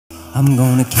I'm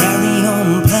gonna carry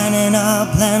on planning, I'll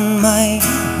plan my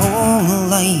whole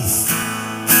life.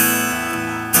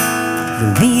 The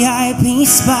VIP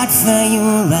spot for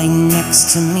you right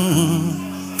next to me.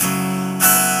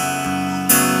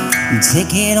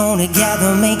 Take it all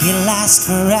together, make it last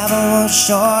forever, we'll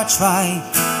sure try.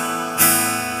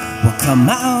 We'll come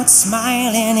out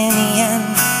smiling in the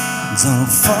end, don't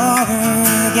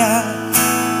forget.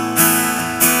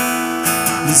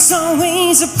 There's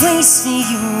always a place for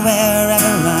you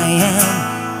wherever I am.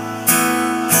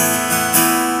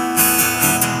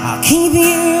 I'll keep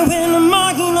you in the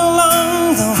marking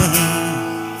along the way.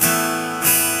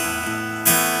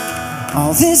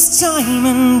 All this time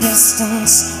and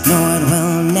distance, no, it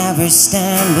will never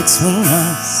stand between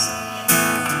us.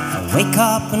 I wake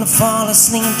up and fall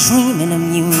asleep dreaming of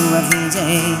you every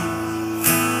day.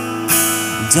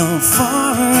 Don't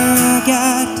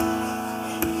forget.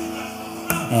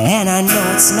 And I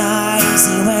know it's not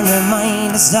easy when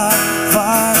reminders are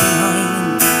far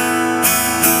behind.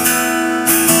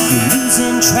 You're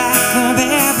losing track of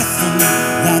everything,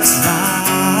 that's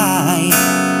right.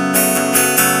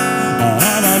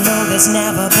 And I know there's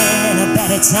never been a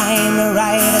better time to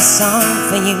write a song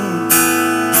for you.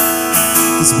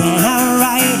 'Cause when I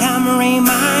write, I'm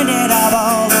reminded of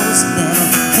all those little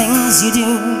things you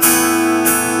do.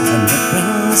 And it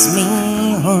brings me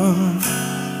home,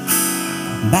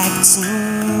 back to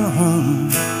home,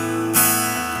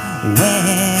 where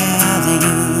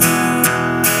you.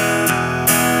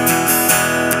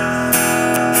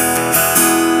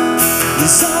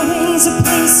 There's always a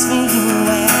place for you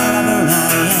wherever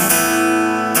I am.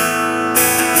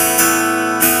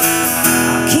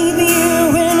 I'll keep you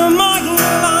in a marking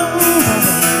along the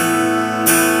way.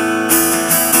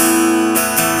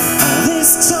 All this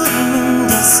time and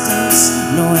distance,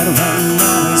 no, it will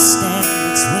never stand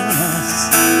between us.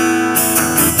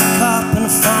 Wake up and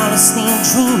fall asleep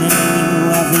dreaming of you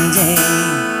every day.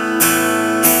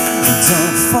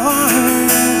 Don't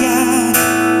forget.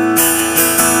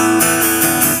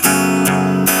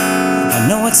 I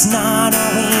know it's not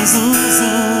always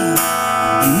easy.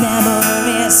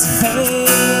 Memories fade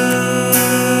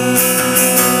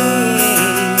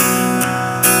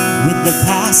with the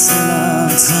passing of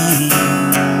time.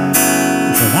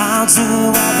 But I'll do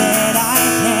all that I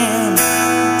can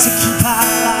to keep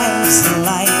our lives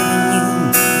alive in you.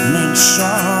 Make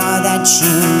sure that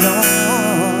you know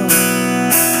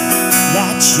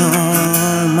that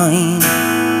you're mine.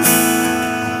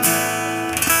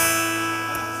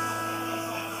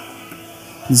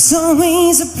 There's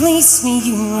always a place for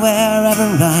you wherever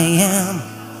I am.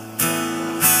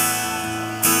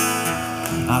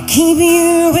 I'll keep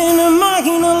you in a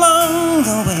marking along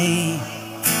the way.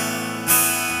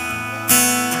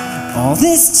 All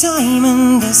this time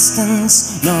and distance,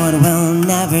 no, it will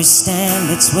never stand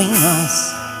between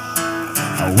us.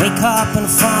 I wake up and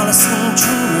fall asleep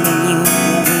dreaming of you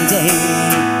every day.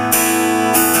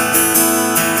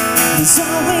 There's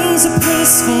always a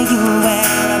place for you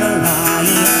wherever I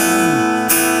am.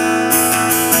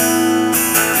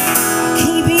 I'll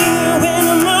keep you in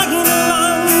a marking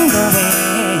along the way.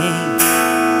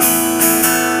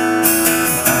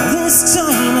 All this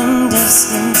time and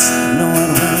distance, no, it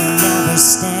will never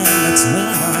stand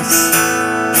between us.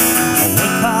 I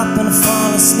wake up and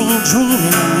fall asleep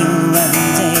dreaming of you every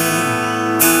day.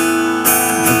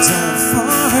 Don't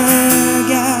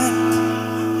forget.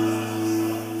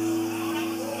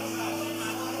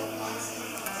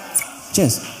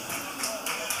 Cheers.